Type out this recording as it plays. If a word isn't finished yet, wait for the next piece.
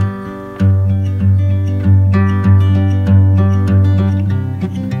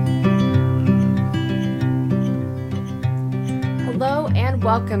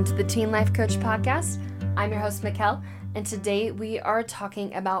Welcome to the Teen Life Coach Podcast. I'm your host, Mikkel, and today we are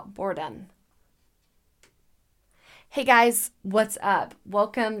talking about boredom. Hey guys, what's up?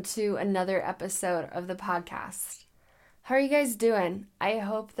 Welcome to another episode of the podcast. How are you guys doing? I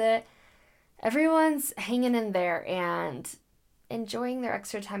hope that everyone's hanging in there and enjoying their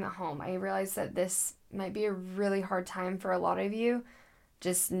extra time at home. I realize that this might be a really hard time for a lot of you,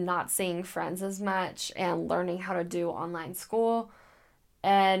 just not seeing friends as much and learning how to do online school.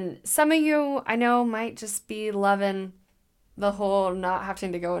 And some of you, I know, might just be loving the whole not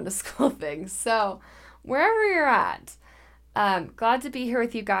having to go into school thing. So wherever you're at, glad to be here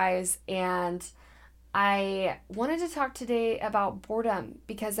with you guys. And I wanted to talk today about boredom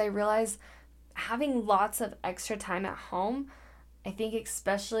because I realize having lots of extra time at home, I think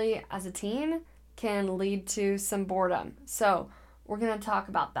especially as a teen, can lead to some boredom. So we're going to talk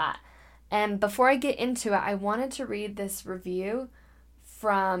about that. And before I get into it, I wanted to read this review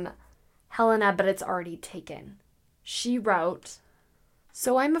from Helena, but it's already taken. She wrote,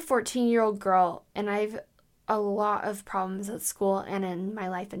 "So I'm a 14-year-old girl and I've a lot of problems at school and in my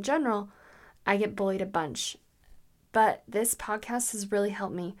life in general. I get bullied a bunch. But this podcast has really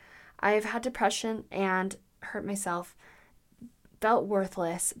helped me. I've had depression and hurt myself, felt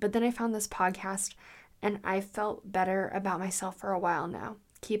worthless, but then I found this podcast and I felt better about myself for a while now.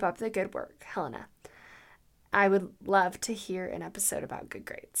 Keep up the good work, Helena. I would love to hear an episode about good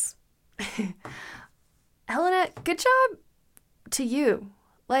grades." Helena, good job to you.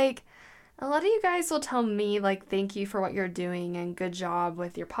 Like, a lot of you guys will tell me, like, thank you for what you're doing and good job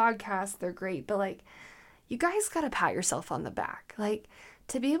with your podcast. They're great. But, like, you guys got to pat yourself on the back. Like,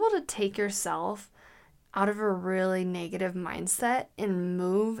 to be able to take yourself out of a really negative mindset and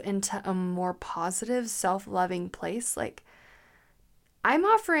move into a more positive, self-loving place, like, I'm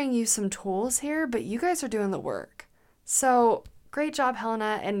offering you some tools here, but you guys are doing the work. So great job,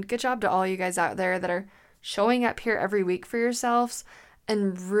 Helena, and good job to all you guys out there that are showing up here every week for yourselves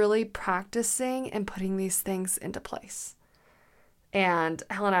and really practicing and putting these things into place. And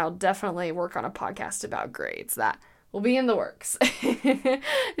Helena, I'll definitely work on a podcast about grades. That will be in the works.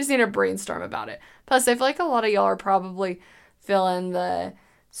 Just need to brainstorm about it. Plus, I feel like a lot of y'all are probably feeling the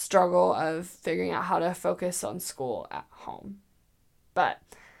struggle of figuring out how to focus on school at home. But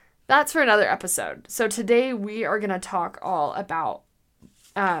that's for another episode. So today we are going to talk all about,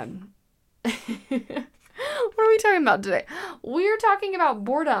 what are we talking about today? We're talking about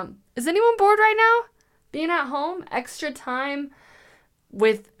boredom. Is anyone bored right now? Being at home, extra time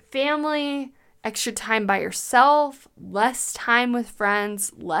with family, extra time by yourself, less time with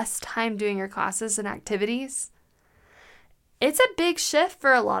friends, less time doing your classes and activities. It's a big shift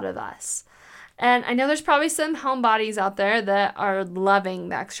for a lot of us. And I know there's probably some homebodies out there that are loving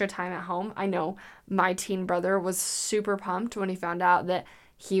the extra time at home. I know my teen brother was super pumped when he found out that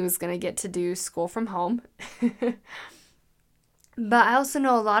he was going to get to do school from home. But I also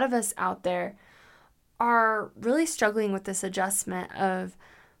know a lot of us out there are really struggling with this adjustment of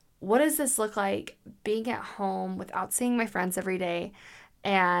what does this look like being at home without seeing my friends every day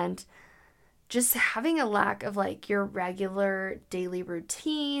and just having a lack of like your regular daily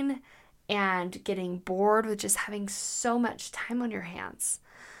routine and getting bored with just having so much time on your hands.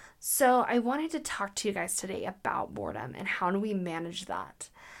 So I wanted to talk to you guys today about boredom and how do we manage that.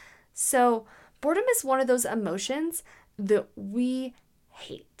 So boredom is one of those emotions that we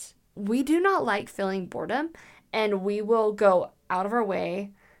hate. We do not like feeling boredom, and we will go out of our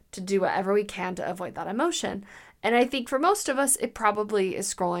way to do whatever we can to avoid that emotion. And I think for most of us, it probably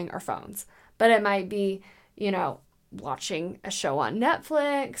is scrolling our phones, but it might be, watching a show on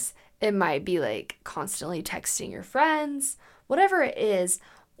Netflix. It might be like constantly texting your friends. Whatever it is,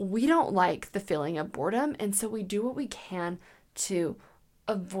 we don't like the feeling of boredom, and so we do what we can to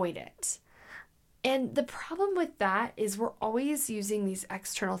avoid it. And the problem with that is we're always using these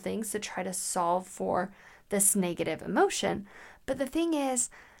external things to try to solve for this negative emotion. But the thing is,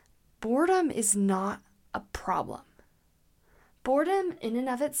 boredom is not a problem. Boredom in and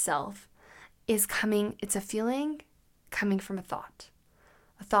of itself it's a feeling coming from a thought.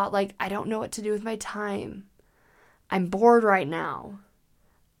 A thought like, I don't know what to do with my time. I'm bored right now.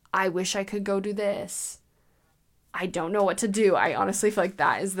 I wish I could go do this. I don't know what to do. I honestly feel like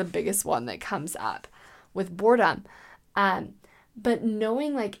that is the biggest one that comes up with boredom. But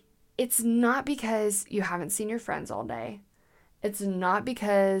knowing like it's not because you haven't seen your friends all day. It's not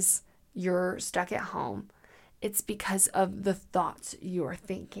because you're stuck at home. It's because of the thoughts you're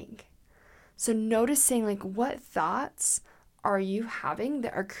thinking. So noticing like what thoughts are you having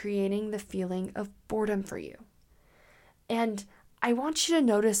that are creating the feeling of boredom for you? And I want you to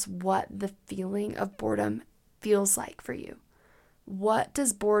notice what the feeling of boredom feels like for you. what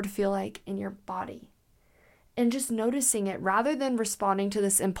does bored feel like in your body? And just noticing it rather than responding to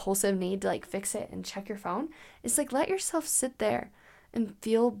this impulsive need to like fix it and check your phone. It's like let yourself sit there and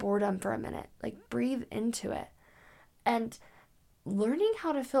feel boredom for a minute. Like breathe into it. And learning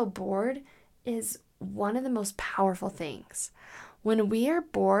how to feel bored is one of the most powerful things. When we are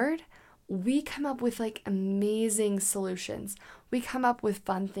bored, we come up with like amazing solutions. We come up with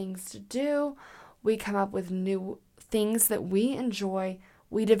fun things to do. We come up with new things that we enjoy.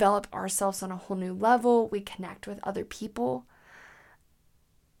 We develop ourselves on a whole new level. We connect with other people.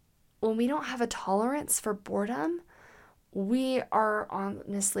 When we don't have a tolerance for boredom, we are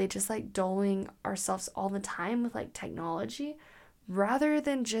honestly just like dulling ourselves all the time with like technology rather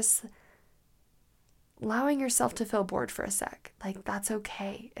than just allowing yourself to feel bored for a sec. Like that's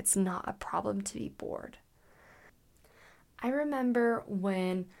okay. It's not a problem to be bored. I remember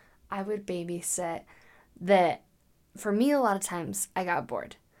when I would babysit that for me, a lot of times I got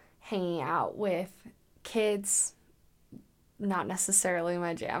bored hanging out with kids, not necessarily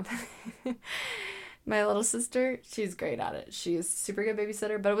my jam. My little sister, she's great at it. She's a super good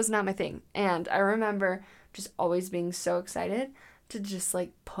babysitter, but it was not my thing. And I remember just always being so excited to just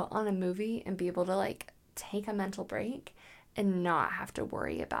like put on a movie and be able to like take a mental break and not have to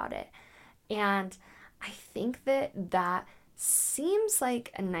worry about it. And I think that seems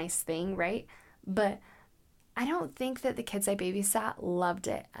like a nice thing, right? But I don't think that the kids I babysat loved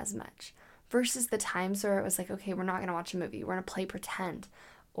it as much versus the times where it was like, okay, we're not going to watch a movie. We're going to play pretend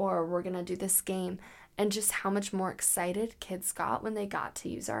or we're going to do this game. And just how much more excited kids got when they got to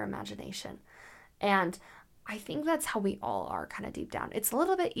use our imagination. And I think that's how we all are kind of deep down. It's a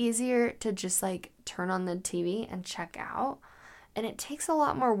little bit easier to just like turn on the TV and check out. And it takes a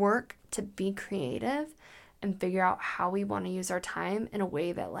lot more work to be creative and figure out how we want to use our time in a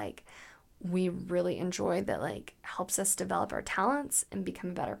way that like we really enjoy, that like helps us develop our talents and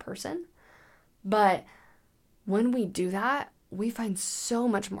become a better person. But when we do that, we find so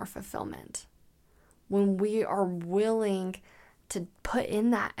much more fulfillment. When we are willing to put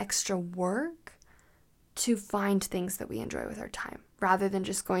in that extra work to find things that we enjoy with our time, rather than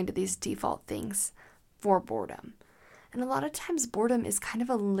just going to these default things for boredom. And a lot of times boredom is kind of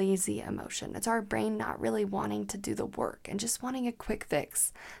a lazy emotion. It's our brain not really wanting to do the work and just wanting a quick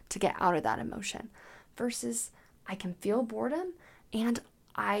fix to get out of that emotion. Versus I can feel boredom and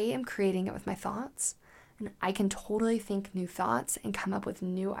I am creating it with my thoughts. And I can totally think new thoughts and come up with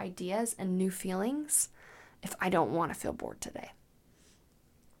new ideas and new feelings if I don't want to feel bored today.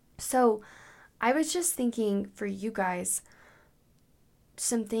 So I was just thinking for you guys,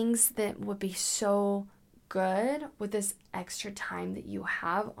 some things that would be so good with this extra time that you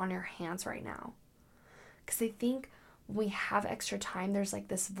have on your hands right now. Because I think when we have extra time, there's like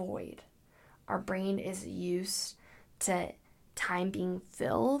this void. Our brain is used to time being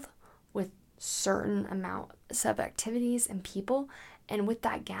filled with certain amounts of activities and people. And with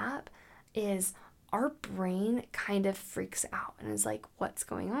that gap is our brain kind of freaks out and is like, what's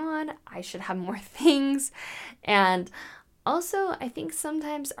going on? I should have more things. And also, I think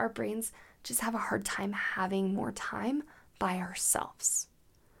sometimes our brains just have a hard time having more time by ourselves.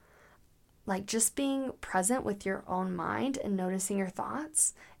 Like just being present with your own mind and noticing your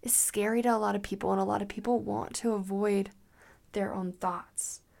thoughts is scary to a lot of people, and a lot of people want to avoid their own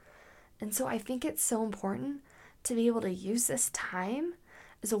thoughts. And so I think it's so important to be able to use this time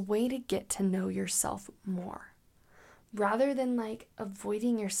as a way to get to know yourself more. Rather than like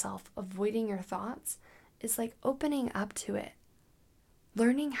avoiding yourself, avoiding your thoughts, is like opening up to it.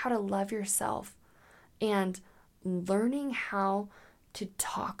 Learning how to love yourself and learning how to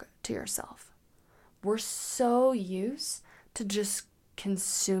talk to yourself. We're so used to just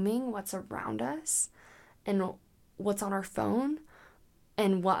consuming what's around us and what's on our phone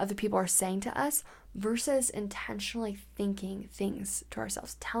and what other people are saying to us versus intentionally thinking things to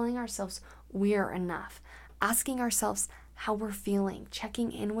ourselves, telling ourselves we are enough, asking ourselves how we're feeling,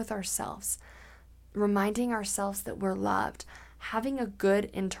 checking in with ourselves, reminding ourselves that we're loved. Having a good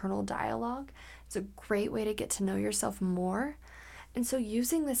internal dialogue is a great way to get to know yourself more. And so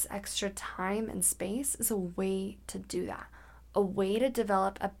using this extra time and space is a way to do that, a way to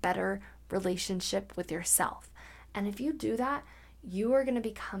develop a better relationship with yourself. And if you do that, you are going to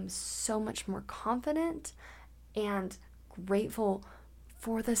become so much more confident and grateful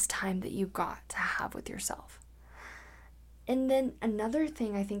for this time that you got to have with yourself. And then another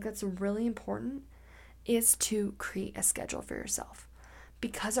thing I think that's really important is to create a schedule for yourself.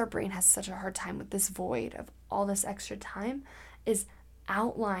 Because our brain has such a hard time with this void of all this extra time, is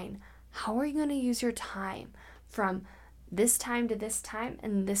outline how are you going to use your time from this time to this time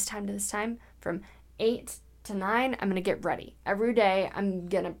and this time to this time, from 8 to 9, I'm going to get ready. Every day, I'm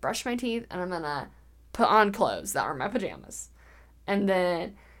going to brush my teeth and I'm going to put on clothes that are my pajamas. And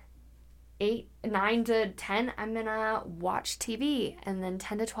then 9 to 10, I'm going to watch TV. And then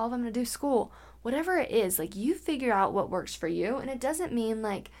 10 to 12, I'm going to do school. Whatever it is, like, you figure out what works for you. And it doesn't mean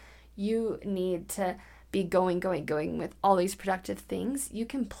like you need to be going with all these productive things. You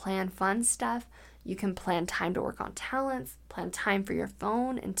can plan fun stuff. You can plan time to work on talents, plan time for your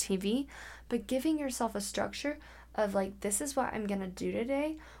phone and TV, but giving yourself a structure of like, this is what I'm going to do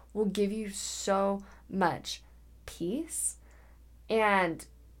today will give you so much peace, and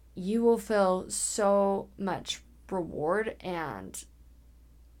you will feel so much reward and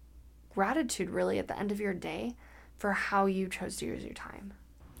gratitude really at the end of your day for how you chose to use your time.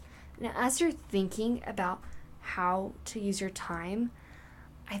 Now, as you're thinking about how to use your time,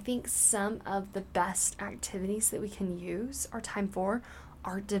 I think some of the best activities that we can use our time for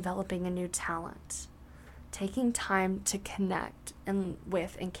are developing a new talent, taking time to connect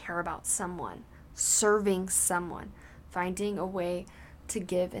with and care about someone, serving someone, finding a way to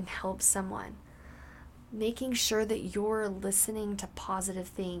give and help someone, making sure that you're listening to positive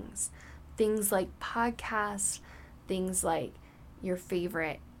things like podcasts, things like your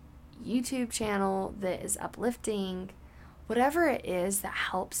favorite YouTube channel that is uplifting, whatever it is that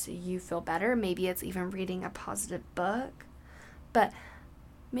helps you feel better. Maybe it's even reading a positive book, but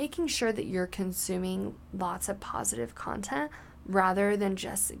making sure that you're consuming lots of positive content rather than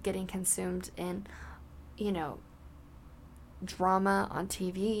just getting consumed in, drama on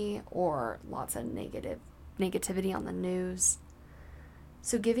TV or lots of negativity on the news.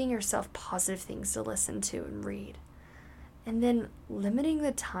 So giving yourself positive things to listen to and read. And then limiting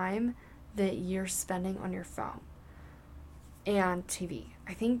the time that you're spending on your phone and TV.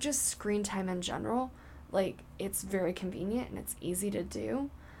 I think just screen time in general, like, it's very convenient and it's easy to do.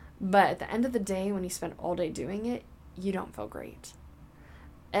 But at the end of the day, when you spend all day doing it, you don't feel great.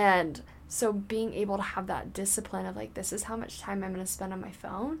 And so being able to have that discipline of like, this is how much time I'm going to spend on my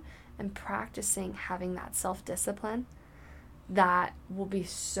phone, and practicing having that self-discipline, that will be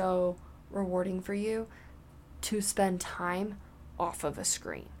so rewarding for you to spend time off of a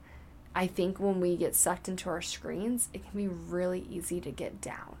screen. I think when we get sucked into our screens, it can be really easy to get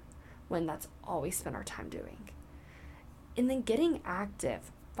down when that's all we spend our time doing. And then getting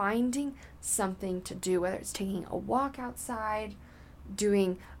active, finding something to do, whether it's taking a walk outside,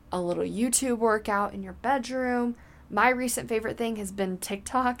 doing a little YouTube workout in your bedroom. My recent favorite thing has been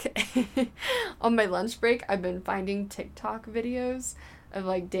TikTok. On my lunch break, I've been finding TikTok videos of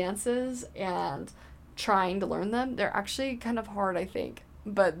like dances and trying to learn them. They're actually kind of hard, I think,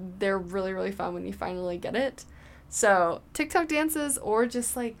 but they're really, really fun when you finally get it. So TikTok dances, or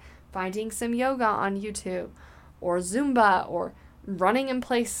just like finding some yoga on YouTube, or Zumba, or running in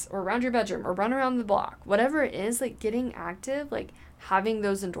place or around your bedroom, or run around the block, whatever it is, like getting active, like having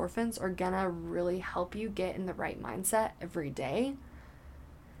those endorphins are gonna really help you get in the right mindset every day.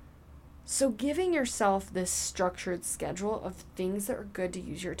 So giving yourself this structured schedule of things that are good to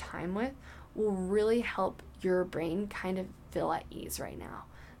use your time with will really help your brain kind of feel at ease right now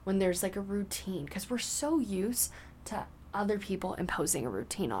when there's like a routine, because we're so used to other people imposing a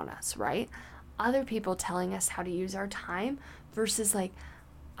routine on us, right? Other people telling us how to use our time versus like,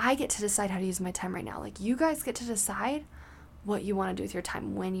 I get to decide how to use my time right now. Like, you guys get to decide what you want to do with your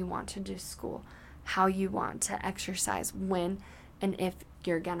time, when you want to do school, how you want to exercise, when and if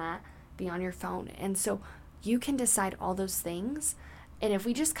you're gonna be on your phone. And so you can decide all those things. And if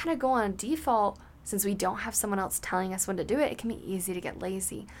we just kind of go on default, since we don't have someone else telling us when to do it, it can be easy to get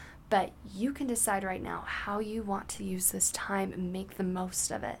lazy. But you can decide right now how you want to use this time and make the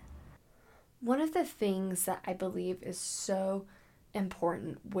most of it. One of the things that I believe is so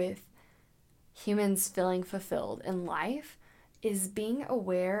important with humans feeling fulfilled in life is being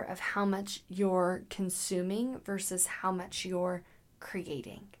aware of how much you're consuming versus how much you're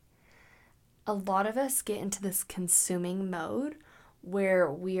creating. A lot of us get into this consuming mode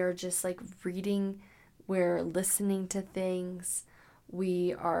where we are just like reading, we're listening to things,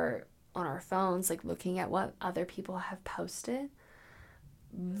 we are on our phones like looking at what other people have posted,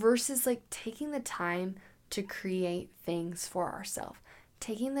 versus like taking the time to create things for ourselves,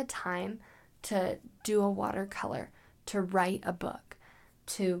 taking the time to do a watercolor, to write a book,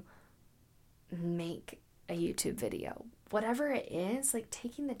 to make a YouTube video, whatever it is, like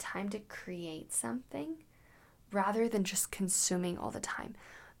taking the time to create something rather than just consuming all the time.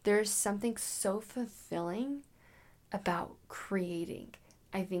 There's something so fulfilling about creating.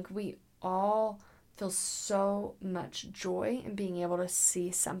 I think we all feel so much joy in being able to see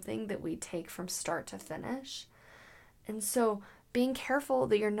something that we take from start to finish. And so being careful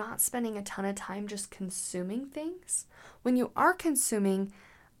that you're not spending a ton of time just consuming things. When you are consuming,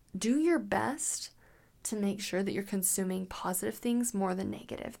 do your best to make sure that you're consuming positive things more than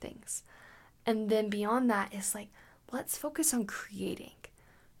negative things. And then beyond that is like, let's focus on creating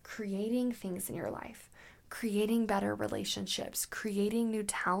things in your life, creating better relationships, creating new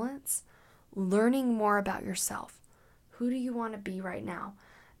talents, learning more about yourself. Who do you want to be right now?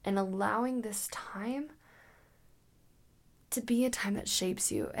 And allowing this time to be a time that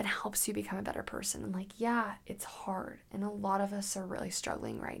shapes you and helps you become a better person. And like, yeah, it's hard. And a lot of us are really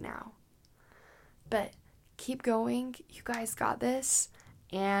struggling right now. But keep going. You guys got this.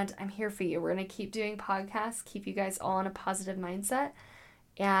 And I'm here for you. We're going to keep doing podcasts, keep you guys all in a positive mindset.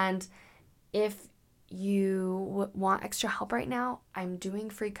 And if you want extra help right now, I'm doing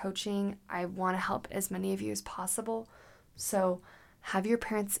free coaching. I want to help as many of you as possible. So have your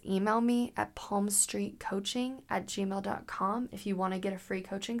parents email me at palmstreetcoaching@gmail.com if you want to get a free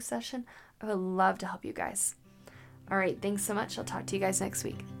coaching session. I would love to help you guys. All right, thanks so much. I'll talk to you guys next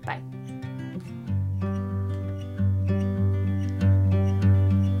week. Bye.